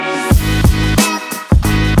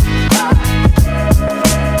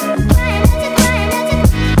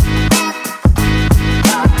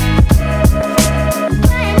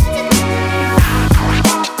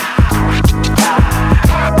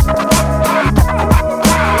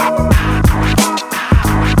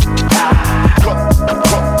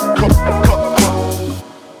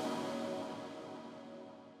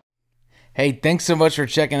Hey, thanks so much for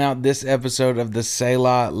checking out this episode of the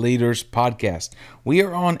Selah Leaders Podcast. We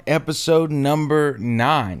are on episode number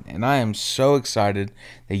 9, and I am so excited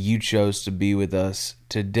that you chose to be with us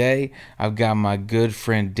today. I've got my good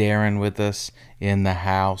friend Darren with us in the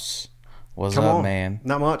house. What's Come up, on. man?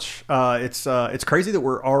 Not much. It's crazy that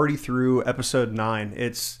we're already through episode 9.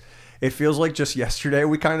 It feels like just yesterday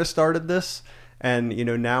we kind of started this, and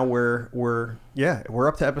now we're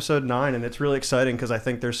up to episode 9, and it's really exciting because I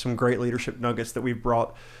think there's some great leadership nuggets that we've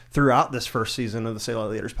brought throughout this first season of the Selah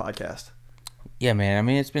Leaders Podcast. Yeah, man. I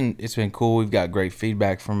mean, it's been cool. We've got great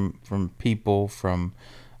feedback from people, from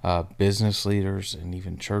business leaders and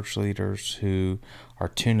even church leaders who are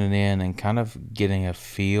tuning in and kind of getting a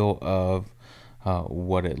feel of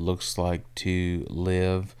what it looks like to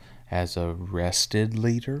live as a rested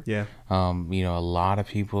leader. Yeah. A lot of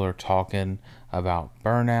people are talking about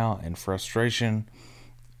burnout and frustration.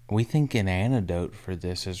 We think an antidote for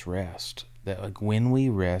this is rest. That like when we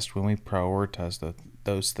rest, when we prioritize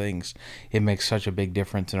those things, it makes such a big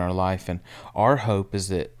difference in our life. And our hope is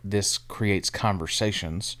that this creates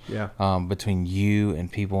conversations between you and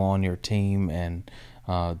people on your team and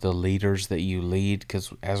the leaders that you lead.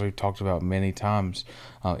 Because as we've talked about many times,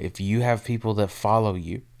 if you have people that follow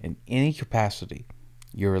you in any capacity,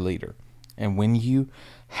 you're a leader. And when you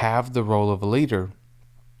have the role of a leader,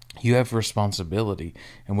 you have responsibility,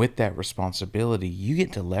 and with that responsibility, you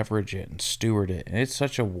get to leverage it and steward it. And it's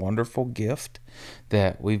such a wonderful gift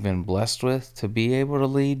that we've been blessed with to be able to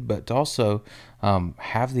lead, but to also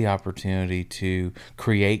have the opportunity to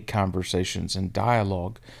create conversations and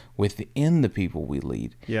dialogue within the people we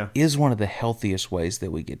lead. Is one of the healthiest ways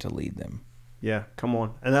that we get to lead them. Yeah, come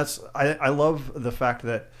on. And I love the fact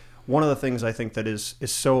that one of the things I think that is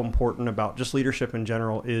so important about just leadership in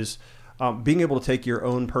general is being able to take your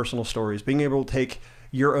own personal stories, being able to take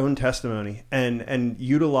your own testimony and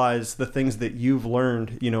utilize the things that you've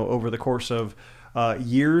learned, over the course of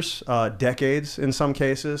years, decades in some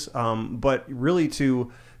cases, but really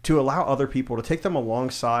to allow other people to take them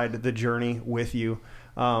alongside the journey with you.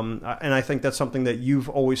 And I think that's something that you've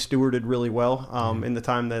always stewarded really well in the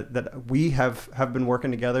time that we have been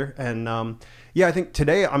working together. And I think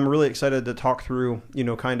today I'm really excited to talk through,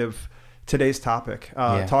 kind of today's topic,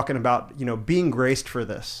 talking about, being graced for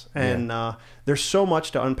this. And there's so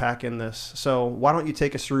much to unpack in this. So why don't you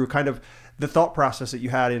take us through kind of the thought process that you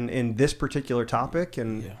had in this particular topic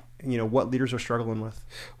and, what leaders are struggling with?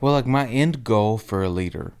 Well, like my end goal for a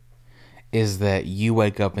leader is that you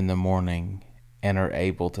wake up in the morning and are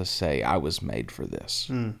able to say, I was made for this.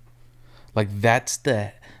 Like that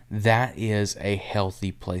is a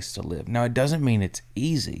healthy place to live. Now, it doesn't mean it's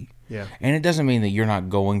easy. Yeah. And it doesn't mean that you're not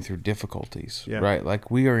going through difficulties, right? Like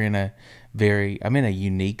we are I'm in a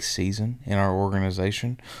unique season in our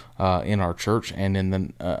organization, in our church, and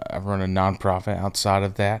I run a nonprofit outside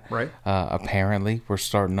of that. Right. Apparently, we're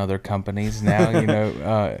starting other companies now,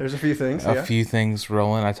 There's a few things. A few things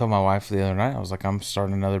rolling. I told my wife the other night, I was like, I'm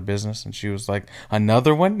starting another business. And she was like,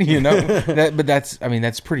 another one? But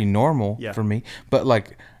that's pretty normal for me. But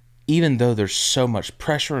like, even though there's so much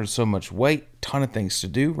pressure and so much weight, ton of things to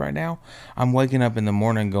do right now, I'm waking up in the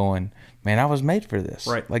morning going, man, I was made for this.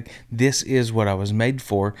 Right. Like this is what I was made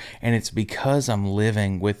for. And it's because I'm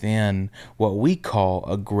living within what we call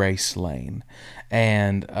a grace lane.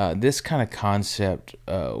 And this kind of concept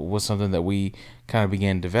was something that we kind of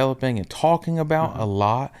began developing and talking about a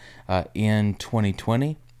lot in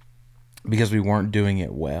 2020 because we weren't doing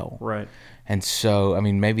it well. Right. And so,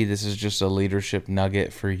 maybe this is just a leadership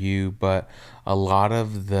nugget for you, but a lot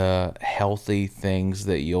of the healthy things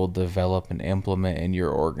that you'll develop and implement in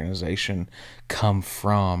your organization come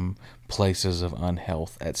from places of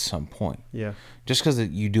unhealth at some point. Yeah. Just because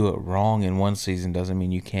you do it wrong in one season doesn't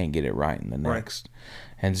mean you can't get it right in the next.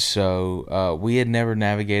 Right. And so we had never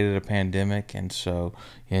navigated a pandemic. And so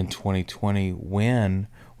in 2020, when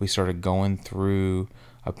we started going through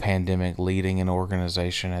a pandemic, leading an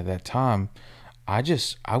organization at that time, I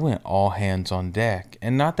went all hands on deck.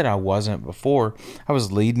 And not that I wasn't before. I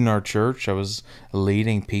was leading our church, I was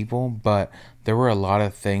leading people, but there were a lot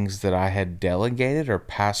of things that I had delegated or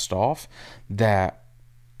passed off that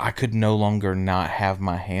I could no longer not have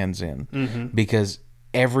my hands in because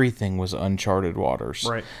everything was uncharted waters.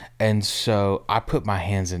 Right. And so I put my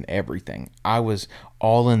hands in everything. I was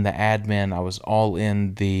all in the admin. I was all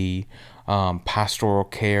in the pastoral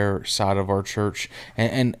care side of our church.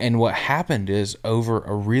 And what happened is over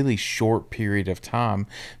a really short period of time,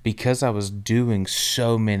 because I was doing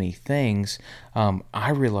so many things,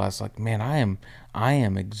 I realized like, man, I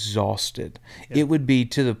am exhausted. Yeah. It would be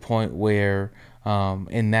to the point where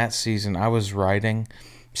in that season I was writing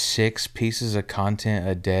 6 pieces of content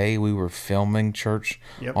a day. We were filming church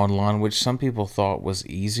Yep. online, which some people thought was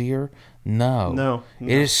easier. No.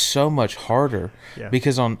 It is so much harder Yeah.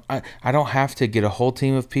 because I don't have to get a whole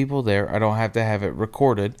team of people there. I don't have to have it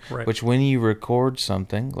recorded, Right. which when you record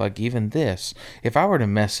something, like even this, if I were to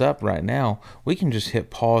mess up right now, we can just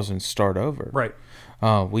hit pause and start over. Right.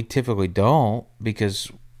 We typically don't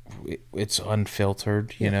because it's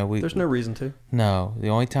unfiltered. You know, There's no reason to. No, the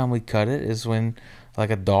only time we cut it is when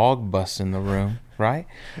like a dog busts in the room, right?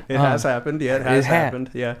 It has happened. Yeah, it has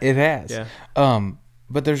happened. Yeah. It has. Yeah.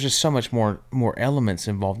 But there's just so much more elements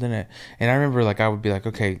involved in it. And I remember like I would be like,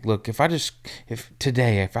 okay, look, if I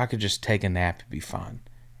could just take a nap, it'd be fine.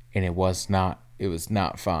 And it was not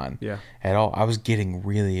fine at all. I was getting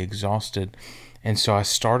really exhausted. And so I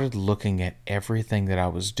started looking at everything that I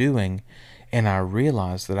was doing, and I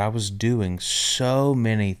realized that I was doing so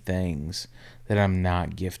many things that I'm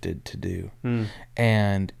not gifted to do.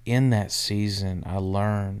 And in that season, I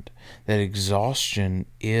learned that exhaustion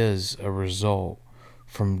is a result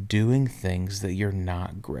from doing things that you're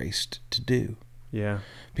not graced to do. Yeah.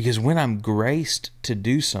 Because when I'm graced to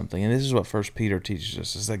do something, and this is what 1 Peter teaches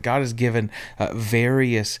us, is that God has given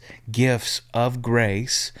various gifts of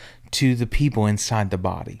grace to the people inside the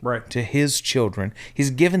body, right? To his children. He's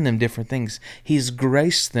given them different things. He's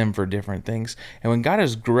graced them for different things. And when God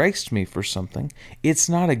has graced me for something, it's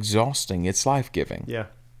not exhausting, it's life-giving. Yeah.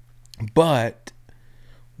 But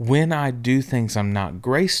when I do things I'm not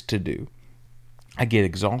graced to do, I get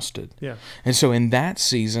exhausted. Yeah. And so in that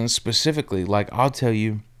season specifically, like I'll tell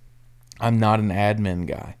you, I'm not an admin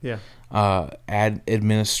guy. Yeah.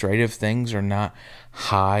 Administrative things are not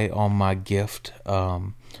high on my gift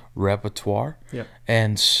repertoire. Yeah.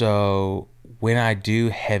 And so when I do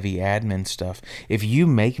heavy admin stuff, if you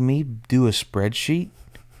make me do a spreadsheet,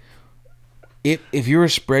 if you're a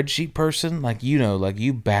spreadsheet person, like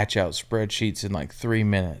you batch out spreadsheets in like 3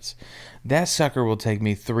 minutes, that sucker will take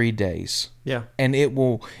me 3 days. Yeah. And it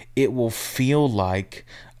will feel like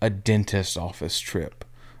a dentist office trip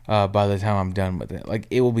by the time I'm done with it. Like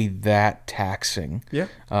it will be that taxing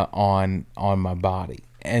on my body.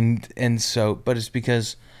 And so, but it's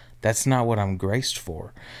because that's not what I'm graced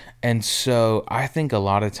for. And so I think a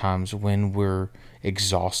lot of times when we're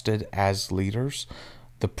exhausted as leaders,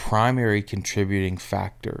 the primary contributing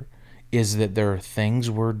factor is that there are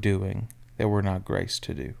things we're doing that we're not graced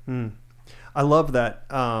to do. I love that,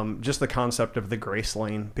 just the concept of the grace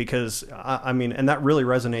lane, because I mean, and that really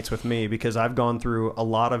resonates with me because I've gone through a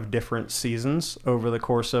lot of different seasons over the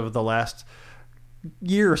course of the last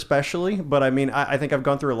year especially. But I mean, I think I've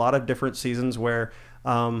gone through a lot of different seasons where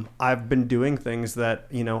I've been doing things that,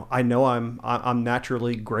 I know I'm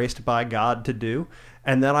naturally graced by God to do.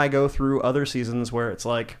 And then I go through other seasons where it's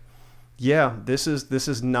like, yeah, this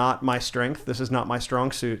is not my strength. This is not my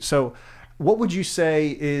strong suit. So what would you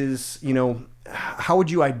say is, how would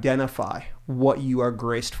you identify what you are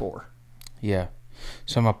graced for? Yeah.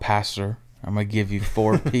 So I'm a pastor. I'm going to give you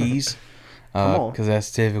 4 P's because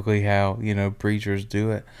that's typically how, preachers do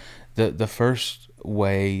it. The first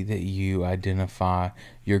way that you identify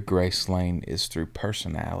your grace lane is through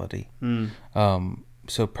personality.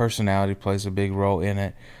 So personality plays a big role in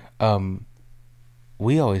it.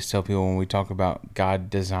 We always tell people when we talk about God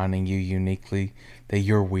designing you uniquely that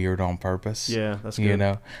you're weird on purpose. Yeah, that's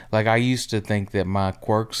good. Like I used to think that my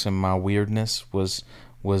quirks and my weirdness was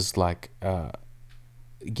like,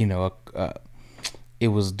 it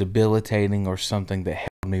was debilitating or something that held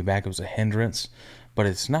me back. It was a hindrance, but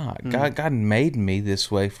it's not. God made me this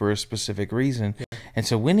way for a specific reason. Yeah. And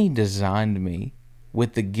so when he designed me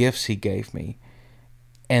with the gifts he gave me,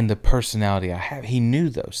 and the personality I have, he knew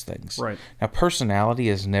those things. Right. Now, personality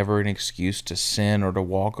is never an excuse to sin or to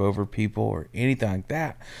walk over people or anything like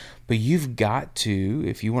that. But you've got to,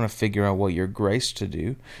 if you want to figure out what you're graced to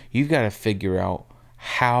do, you've got to figure out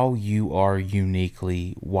how you are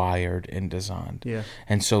uniquely wired and designed. Yeah.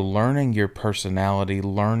 And so learning your personality,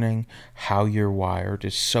 learning how you're wired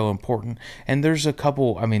is so important. And there's a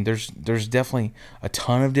couple, there's definitely a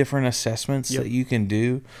ton of different assessments that you can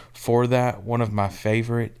do for that. One of my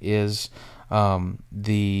favorite is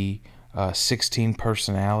the 16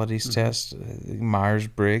 personalities test,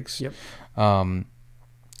 Myers-Briggs. Yep.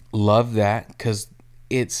 Love that because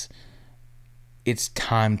it's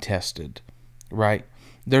time tested, right?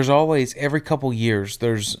 There's always, every couple years,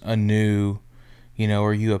 there's a new,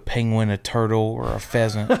 are you a penguin, a turtle, or a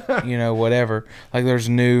pheasant, whatever. Like there's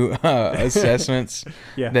new assessments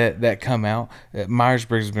that come out.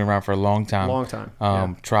 Myers-Briggs has been around for a long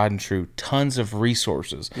time. Tried and true. Tons of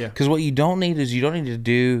resources. Because what you don't need is you don't need to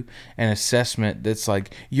do an assessment that's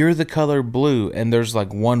like, you're the color blue, and there's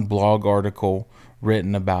like one blog article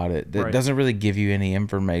written about it that Right. doesn't really give you any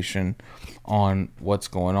information on what's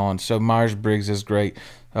going on. So Myers-Briggs is great.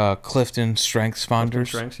 Clifton Strengths Finders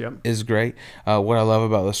Strengths, yep. is great. What I love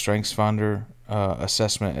about the Strengths Finder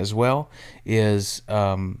assessment as well is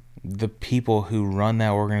the people who run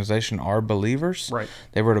that organization are believers. Right.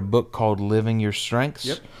 They wrote a book called Living Your Strengths.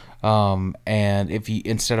 Yep. And if you,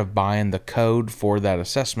 instead of buying the code for that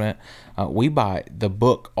assessment, we buy the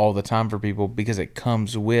book all the time for people because it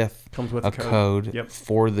comes with Comes with a a code Yep.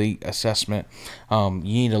 for the assessment. You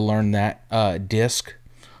need to learn that DISC,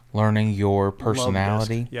 learning your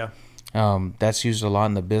personality. Love DISC. Yeah. That's used a lot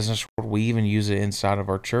in the business world. We even use it inside of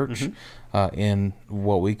our church in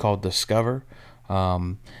what we call Discover.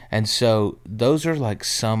 And so those are like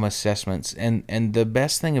some assessments. And the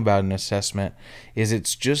best thing about an assessment is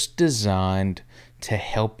it's just designed to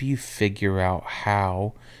help you figure out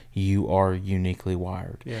how you are uniquely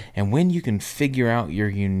wired. Yeah. And when you can figure out your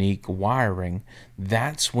unique wiring,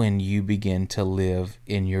 that's when you begin to live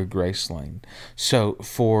in your grace lane. So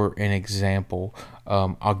for an example,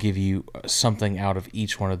 I'll give you something out of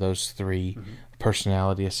each one of those three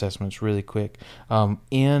personality assessments really quick.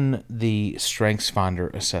 In the Strengths Finder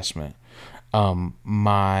assessment, one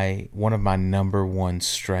of my number one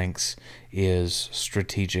strengths is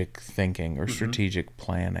strategic thinking or strategic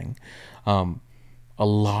planning. A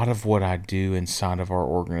lot of what I do inside of our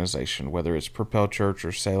organization, whether it's Propel Church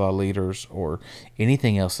or Selah Leaders or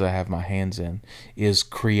anything else that I have my hands in, is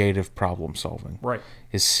creative problem solving. Right.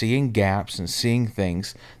 Is seeing gaps and seeing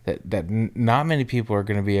things that not many people are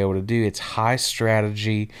going to be able to do. It's high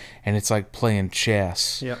strategy, and it's like playing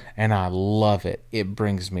chess. Yep. And I love it. It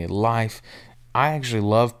brings me life. I actually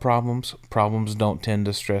love problems. Problems don't tend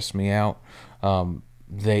to stress me out.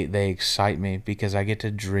 They excite me because I get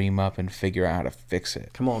to dream up and figure out how to fix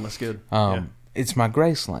it. Come on, that's good. It's my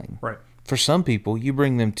grace lane. Right. For some people, you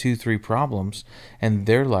bring them 2-3 problems, and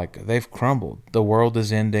they're like, they've crumbled. The world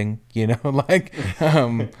is ending, like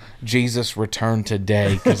Jesus returned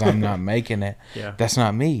today because I'm not making it. Yeah. That's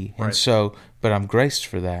not me. Right. And so, but I'm graced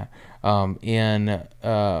for that. In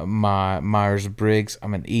my Myers-Briggs,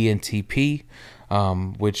 I'm an ENTP,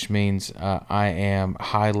 which means I am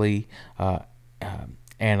highly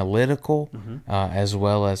analytical, as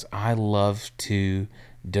well as I love to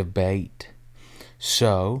debate.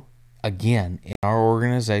 So, again, in our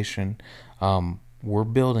organization, we're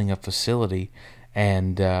building a facility,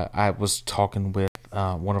 and I was talking with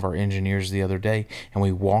one of our engineers the other day, and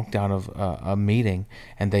we walked out of a meeting,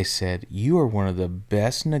 and they said, "You are one of the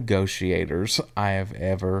best negotiators I have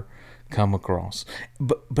ever come across."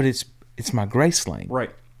 But it's my grace lane.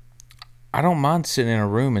 Right. I don't mind sitting in a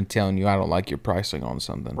room and telling you I don't like your pricing on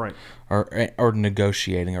something, Right. or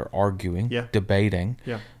negotiating or arguing, Yeah. debating.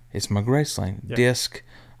 Yeah. It's my grace lane. Yeah. DISC.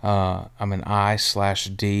 I'm an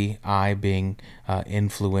I/D. I being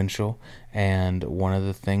influential, and one of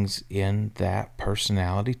the things in that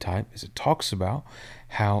personality type is it talks about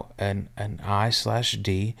how an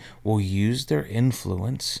I/D will use their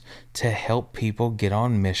influence to help people get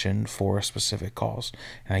on mission for a specific cause,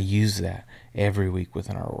 and I use that every week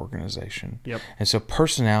within our organization. Yep. And so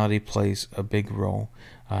personality plays a big role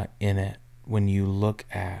in it when you look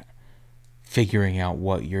at figuring out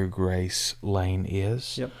what your grace lane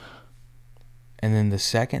is. Yep. And then the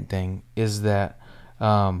second thing is that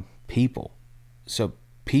people. So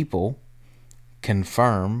people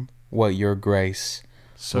confirm what your grace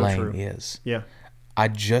lane true. is. Yeah. I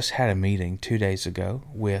just had a meeting 2 days ago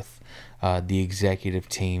with the executive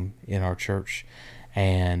team in our church,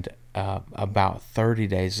 and about 30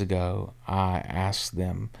 days ago, I asked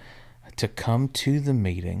them to come to the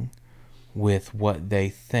meeting with what they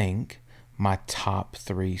think my top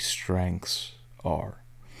 3 strengths are.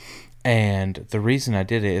 And the reason I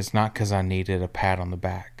did it is not because I needed a pat on the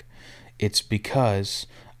back. It's because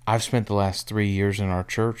I've spent the last 3 years in our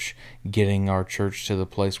church getting our church to the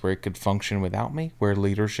place where it could function without me, where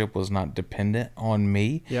leadership was not dependent on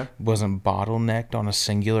me, wasn't bottlenecked on a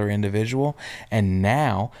singular individual. And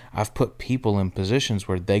now I've put people in positions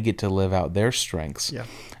where they get to live out their strengths. Yeah.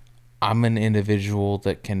 I'm an individual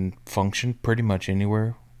that can function pretty much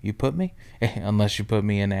anywhere you put me, unless you put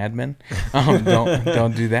me in admin.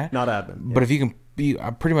 Don't do that. Not admin. But if you can,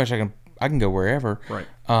 I can go wherever. Right.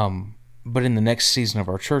 But in the next season of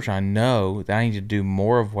our church, I know that I need to do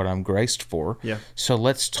more of what I'm graced for. Yeah. So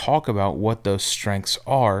let's talk about what those strengths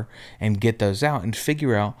are and get those out and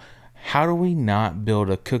figure out, how do we not build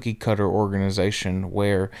a cookie cutter organization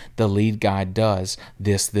where the lead guy does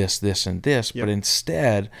this, this, this, and this, but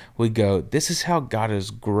instead we go, this is how God has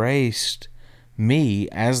graced me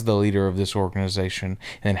as the leader of this organization,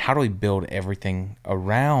 and then how do we build everything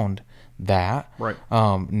around that. Right.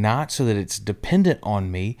 Not so that it's dependent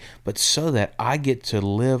on me, but so that I get to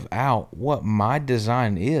live out what my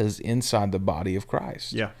design is inside the body of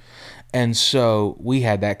Christ. Yeah. And so we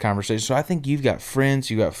had that conversation. So I think you've got friends,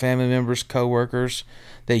 you've got family members, coworkers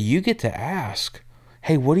that you get to ask,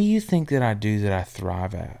 hey, what do you think that I do that I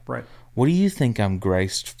thrive at? Right. What do you think I'm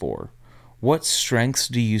graced for? What strengths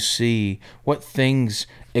do you see? What things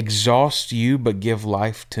exhaust you but give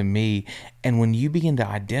life to me? And when you begin to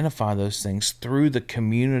identify those things through the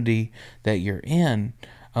community that you're in,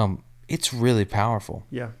 it's really powerful.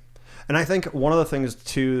 Yeah. And I think one of the things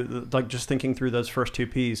too, like just thinking through those first two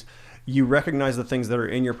P's, you recognize the things that are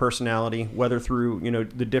in your personality, whether through,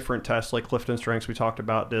 the different tests like Clifton Strengths we talked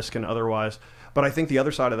about, DISC and otherwise. But I think the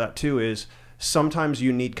other side of that too is sometimes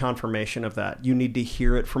you need confirmation of that. You need to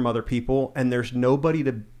hear it from other people, and there's nobody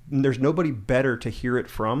better to hear it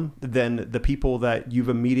from than the people that you've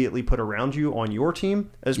immediately put around you on your team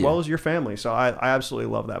as well as your family. So I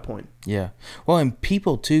absolutely love that point. Yeah. Well, and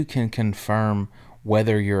people too can confirm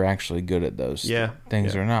whether you're actually good at those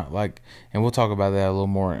things or not. And we'll talk about that a little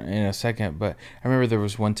more in a second. But I remember there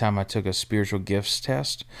was one time I took a spiritual gifts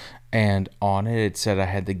test, and on it said I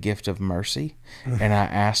had the gift of mercy. And I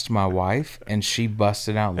asked my wife, and she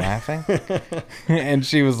busted out laughing. And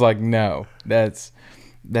she was like, "No, that's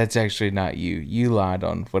actually not you. You lied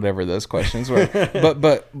on whatever those questions were."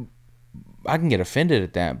 But I can get offended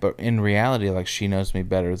at that. But in reality, she knows me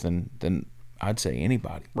better than I'd say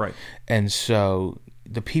anybody. Right. And so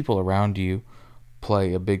the people around you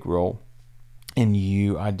play a big role in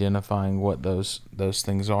you identifying what those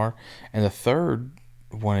things are. And the third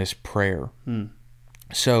one is prayer.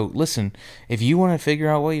 So listen, if you want to figure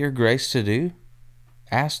out what you're graced to do,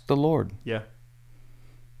 ask the Lord. Yeah.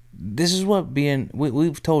 This is what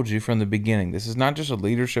we've told you from the beginning. This is not just a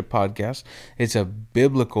leadership podcast. It's a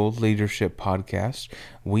biblical leadership podcast.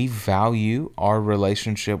 We value our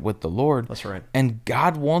relationship with the Lord. That's right. And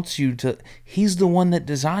God wants you to, He's the one that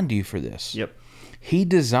designed you for this. Yep. He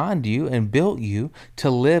designed you and built you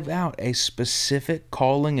to live out a specific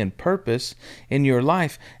calling and purpose in your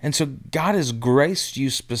life. And so God has graced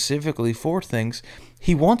you specifically for things.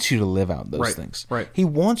 He wants you to live out those things. Right. He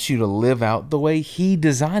wants you to live out the way He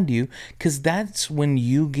designed you, because that's when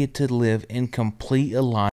you get to live in complete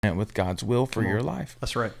alignment with God's will for your life.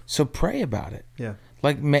 That's right. So pray about it. Yeah.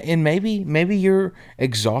 And maybe you're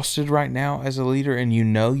exhausted right now as a leader, and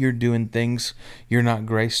you're doing things you're not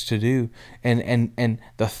graced to do, and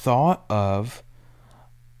the thought of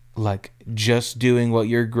just doing what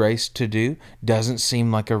you're graced to do doesn't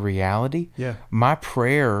seem like a reality. Yeah. My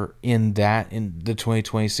prayer in the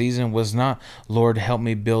 2020 season was not, Lord, help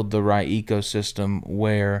me build the right ecosystem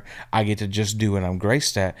where I get to just do what I'm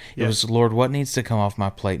graced at. It was, Lord, what needs to come off my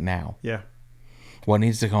plate now? Yeah. What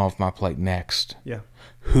needs to come off my plate next? Yeah.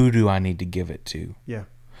 Who do I need to give it to? Yeah.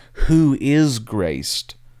 Who is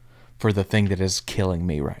graced for the thing that is killing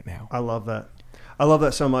me right now? I love that. I love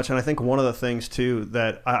that so much. And I think one of the things too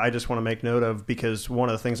that I just want to make note of, because one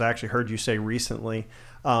of the things I actually heard you say recently,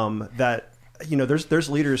 that, there's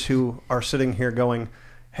leaders who are sitting here going,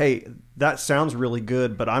 hey, that sounds really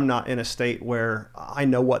good, but I'm not in a state where I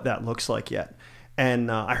know what that looks like yet.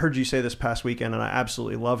 And I heard you say this past weekend, and I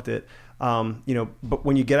absolutely loved it. But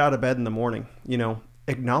when you get out of bed in the morning,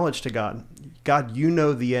 acknowledge to God, you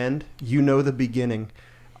know the end, you know the beginning.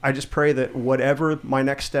 I just pray that whatever my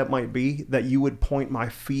next step might be, that you would point my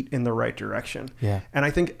feet in the right direction. Yeah. And I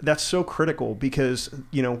think that's so critical, because,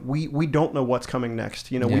 we don't know what's coming next.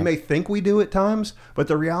 We may think we do at times, but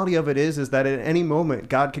the reality of it is that at any moment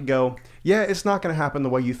God could go, yeah, it's not going to happen the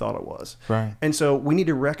way you thought it was. Right. And so we need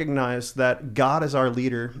to recognize that God is our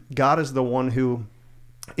leader. God is the one who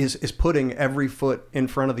is putting every foot in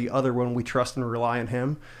front of the other when we trust and rely on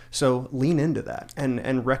Him. So lean into that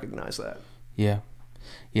and recognize that. Yeah.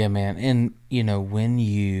 Yeah, man. And,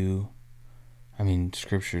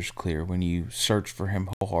 Scripture's clear. When you search for Him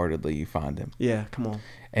wholeheartedly, you find Him. Yeah, come on.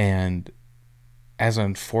 And as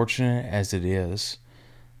unfortunate as it is,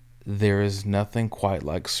 there is nothing quite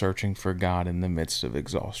like searching for God in the midst of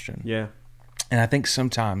exhaustion. Yeah. And I think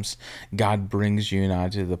sometimes God brings you and I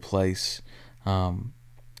to the place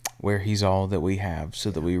where He's all that we have,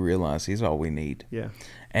 so that we realize He's all we need. Yeah.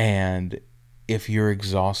 And if you're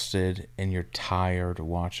exhausted and you're tired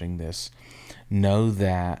watching this, know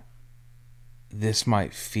that this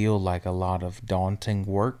might feel like a lot of daunting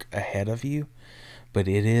work ahead of you, but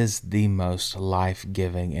it is the most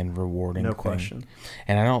life-giving and rewarding thing. No question.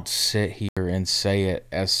 And I don't sit here and say it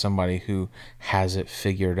as somebody who has it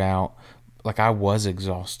figured out. I was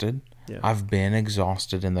exhausted. Yeah. I've been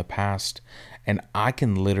exhausted in the past, and I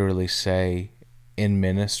can literally say in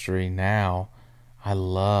ministry now, I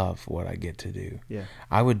love what I get to do. Yeah.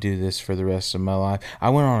 I would do this for the rest of my life. I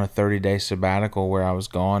went on a 30-day sabbatical where I was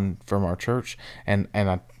gone from our church, and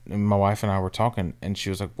my wife and I were talking, and she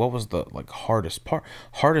was like, "What was the hardest part?"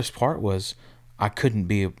 Hardest part was I couldn't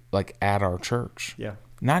be at our church. Yeah.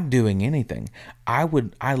 Not doing anything. I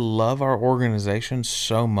love our organization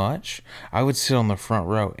so much. I would sit on the front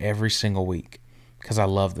row every single week because I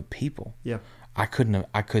love the people. Yeah. I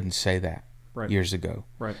couldn't say that years ago.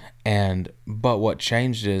 Right. But what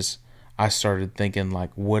changed is I started thinking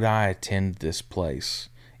would I attend this place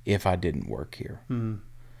if I didn't work here? Mm-hmm.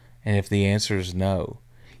 And if the answer is no,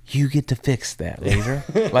 you get to fix that later.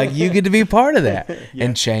 You get to be part of that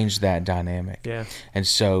and change that dynamic. Yeah. And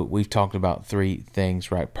so we've talked about 3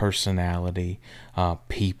 things, right? Personality,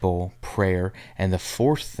 people, prayer. And the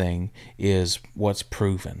 4th thing is what's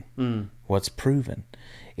proven. What's proven.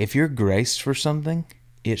 If you're graced for something,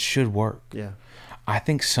 it should work. Yeah. I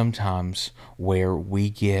think sometimes where we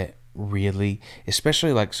get really,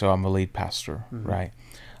 especially so I'm a lead pastor, right?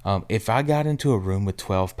 If I got into a room with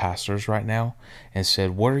 12 pastors right now and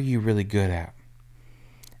said, what are you really good at?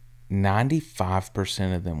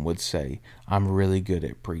 95% of them would say, I'm really good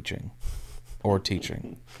at preaching or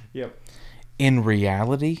teaching. Yep. In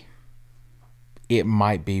reality, it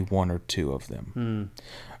might be 1 or 2 of them.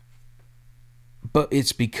 But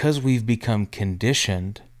it's because we've become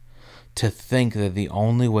conditioned to think that the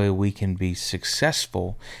only way we can be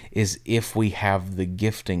successful is if we have the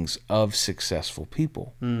giftings of successful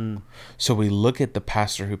people. So we look at the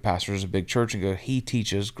pastor who pastors a big church and go, he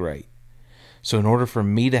teaches great. So in order for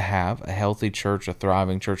me to have a healthy church, a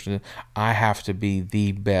thriving church, I have to be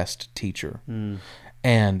the best teacher.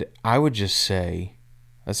 And I would just say,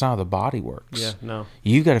 that's not how the body works. Yeah, no.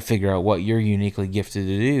 You got to figure out what you're uniquely gifted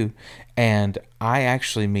to do. And I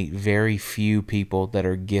actually meet very few people that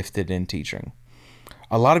are gifted in teaching.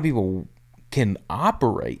 A lot of people can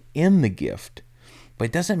operate in the gift, but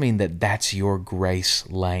it doesn't mean that that's your grace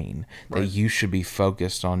lane, that you should be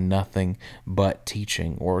focused on nothing but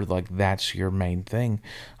teaching or that's your main thing.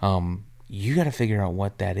 You got to figure out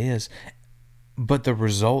what that is. But the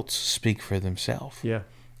results speak for themselves. Yeah.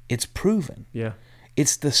 It's proven. Yeah.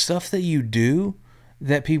 It's the stuff that you do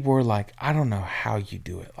that people are like, I don't know how you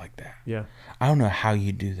do it like that. Yeah. I don't know how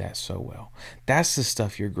you do that so well. That's the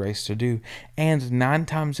stuff you're graced to do. And 9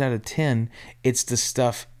 times out of 10, it's the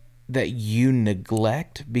stuff that you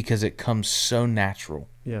neglect because it comes so natural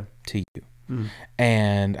to you.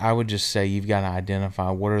 And I would just say you've got to identify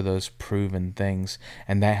what are those proven things,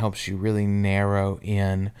 and that helps you really narrow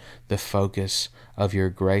in the focus of your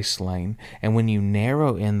grace lane. And when you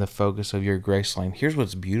narrow in the focus of your grace lane, here's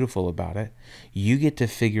what's beautiful about it. You get to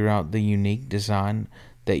figure out the unique design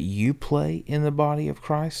that you play in the body of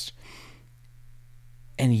Christ.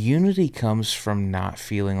 And unity comes from not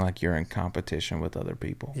feeling like you're in competition with other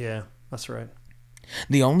people. Yeah, that's right.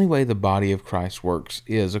 The only way the body of Christ works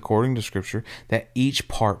is, according to Scripture, that each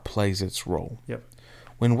part plays its role. Yep.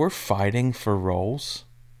 When we're fighting for roles,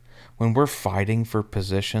 when we're fighting for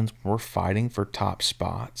positions, when we're fighting for top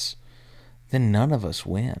spots, then none of us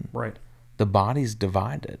win. Right. The body's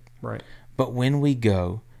divided. Right. But when we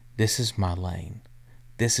go, this is my lane,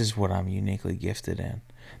 this is what I'm uniquely gifted in,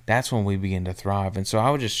 that's when we begin to thrive. And so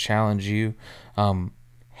I would just challenge you,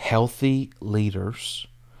 healthy leaders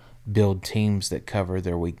build teams that cover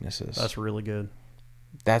their weaknesses. That's really good.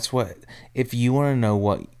 That's what, if you want to know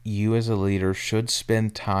what you as a leader should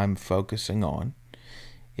spend time focusing on,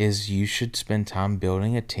 is you should spend time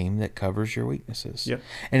building a team that covers your weaknesses. Yep.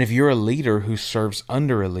 And if you're a leader who serves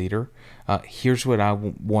under a leader, here's what I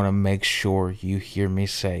want to make sure you hear me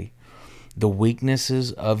say. The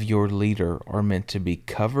weaknesses of your leader are meant to be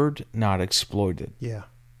covered, not exploited. Yeah.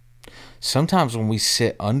 Sometimes when we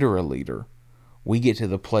sit under a leader, we get to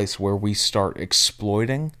the place where we start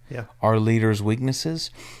exploiting our leader's weaknesses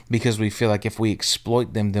because we feel like if we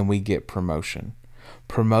exploit them, then we get promotion.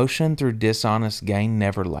 Promotion through dishonest gain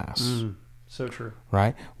never lasts. So true.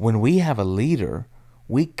 Right? When we have a leader,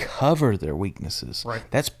 we cover their weaknesses. Right.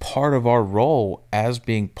 That's part of our role as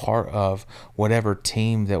being part of whatever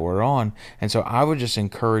team that we're on. And so I would just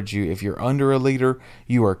encourage you, if you're under a leader,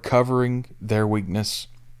 you are covering their weakness.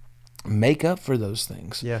 Make up for those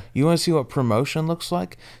things. Yeah. You want to see what promotion looks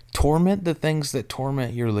like? Torment the things that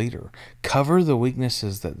torment your leader. Cover the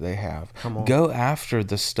weaknesses that they have. Come on. Go after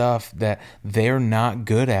the stuff that they're not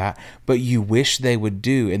good at, but you wish they would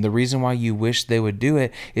do. And the reason why you wish they would do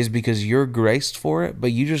it is because you're graced for it,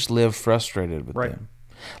 but you just live frustrated with them.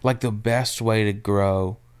 Like the best way to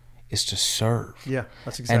grow is to serve. Yeah,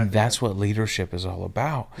 that's exactly. And that's what leadership is all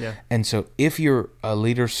about. Yeah. And so if you're a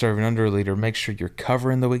leader serving under a leader, make sure you're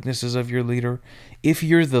covering the weaknesses of your leader. If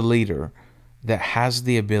you're the leader, that has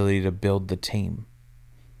the ability to build the team.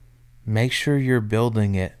 Make sure you're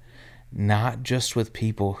building it not just with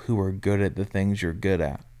people who are good at the things you're good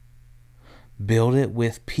at. Build it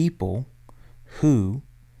with people who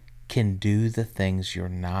can do the things you're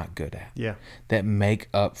not good at. Yeah. That make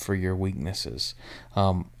up for your weaknesses.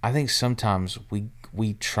 I think sometimes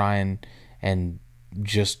we try and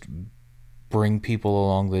just bring people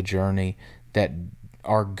along the journey that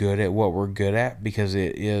are good at what we're good at because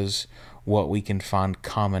it is what we can find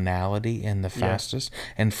commonality in the fastest.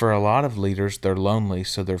 And for a lot of leaders, they're lonely,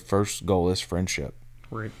 so their first goal is friendship.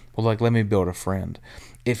 Right. Well, like, let me build a friend.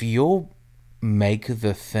 If you'll make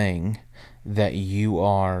the thing that you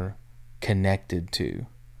are connected to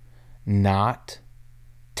not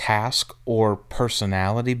task or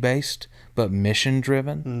personality based, but mission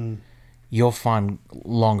driven, you'll find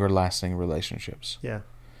longer lasting relationships. Yeah.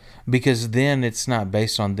 Because then it's not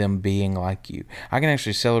based on them being like you. I can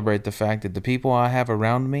actually celebrate the fact that the people I have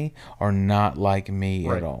around me are not like me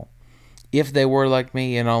at all. If they were like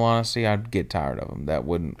me, in all honesty, I'd get tired of them. That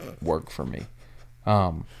wouldn't work for me.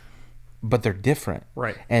 But they're different.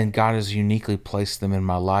 Right. And God has uniquely placed them in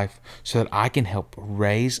my life so that I can help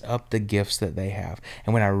raise up the gifts that they have.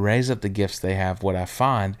 And when I raise up the gifts they have, what I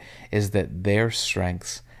find is that their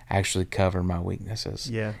strengths actually cover my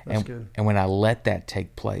weaknesses. Yeah, that's good. And when I let that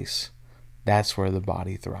take place, that's where the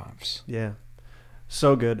body thrives. Yeah.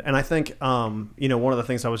 So good. And I think, one of the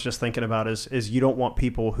things I was just thinking about is you don't want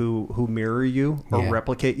people who mirror you or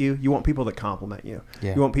replicate you. You want people that complement you.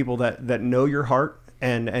 Yeah. You want people that know your heart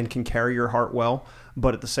and can carry your heart well.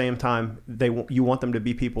 But at the same time, you want them to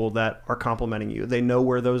be people that are complimenting you. They know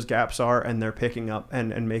where those gaps are, and they're picking up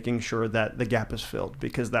and making sure that the gap is filled,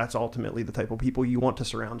 because that's ultimately the type of people you want to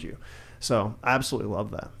surround you. So I absolutely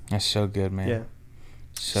love that. That's so good, man. Yeah.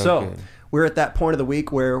 So good. We're at that point of the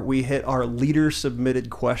week where we hit our leader submitted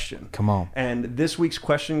question. Come on. And this week's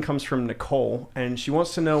question comes from Nicole, and she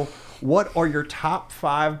wants to know, what are your top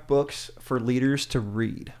 5 books for leaders to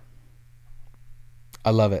read?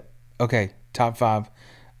 I love it. Okay, top 5.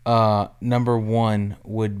 Number 1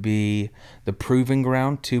 would be The Proving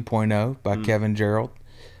Ground 2.0 by Kevin Gerald.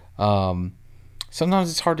 Sometimes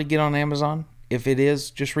it's hard to get on Amazon. If it is,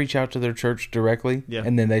 just reach out to their church directly,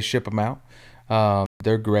 and then they ship them out.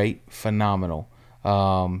 They're great, phenomenal.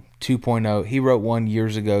 2.0, he wrote one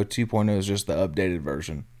years ago. 2.0 is just the updated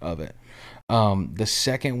version of it. The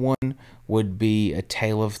second one would be A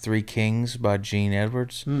Tale of Three Kings by Gene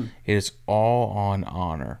Edwards. It is all on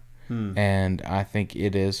honor. And I think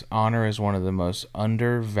honor is one of the most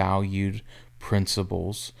undervalued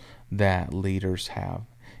principles that leaders have.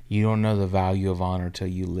 You don't know the value of honor till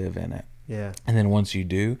you live in it. Yeah. And then once you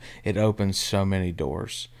do, it opens so many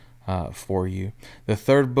doors for you. The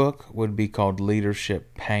third book would be called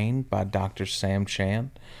Leadership Pain by Dr. Sam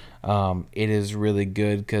Chan. It is really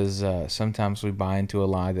good because sometimes we buy into a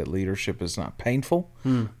lie that leadership is not painful,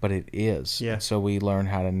 but it is. Yeah. So we learn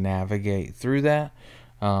how to navigate through that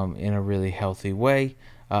in a really healthy way.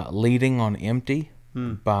 Leading on Empty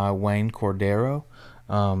by Wayne Cordero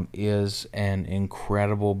is an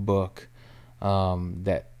incredible book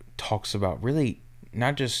that talks about really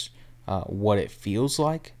not just what it feels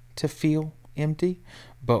like to feel empty,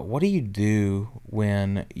 but what do you do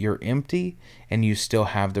when you're empty and you still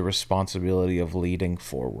have the responsibility of leading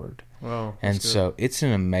forward? Wow, and so it's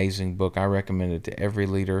an amazing book. I recommend it to every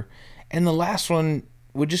leader. And the last one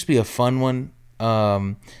would just be a fun one.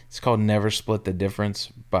 It's called Never Split the Difference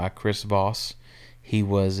by Chris Voss. He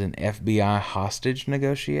was an FBI hostage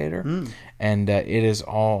negotiator, and it is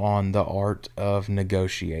all on the art of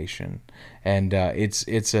negotiation. And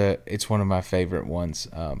it's one of my favorite ones.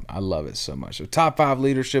 I love it so much. So top 5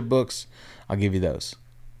 leadership books, I'll give you those.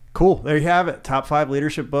 Cool. There you have it. Top 5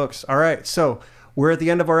 leadership books. All right. So we're at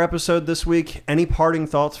the end of our episode this week. Any parting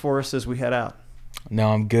thoughts for us as we head out? No,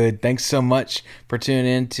 I'm good. Thanks so much for tuning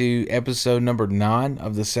in to episode number 9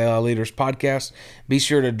 of the Selah Leaders Podcast. Be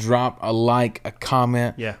sure to drop a like, a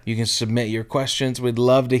comment. Yeah. You can submit your questions. We'd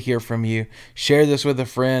love to hear from you. Share this with a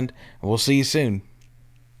friend, and we'll see you soon.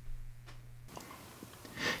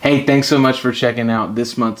 Hey, thanks so much for checking out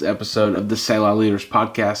this month's episode of the Selah Leaders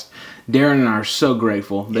Podcast. Darren and I are so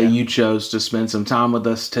grateful that you chose to spend some time with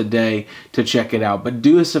us today to check it out. But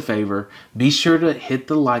do us a favor. Be sure to hit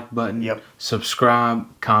the like button,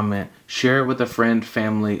 subscribe, comment, share it with a friend,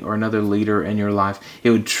 family, or another leader in your life. It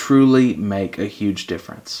would truly make a huge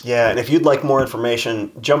difference. Yeah, and if you'd like more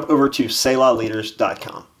information, jump over to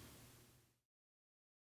SelahLeaders.com.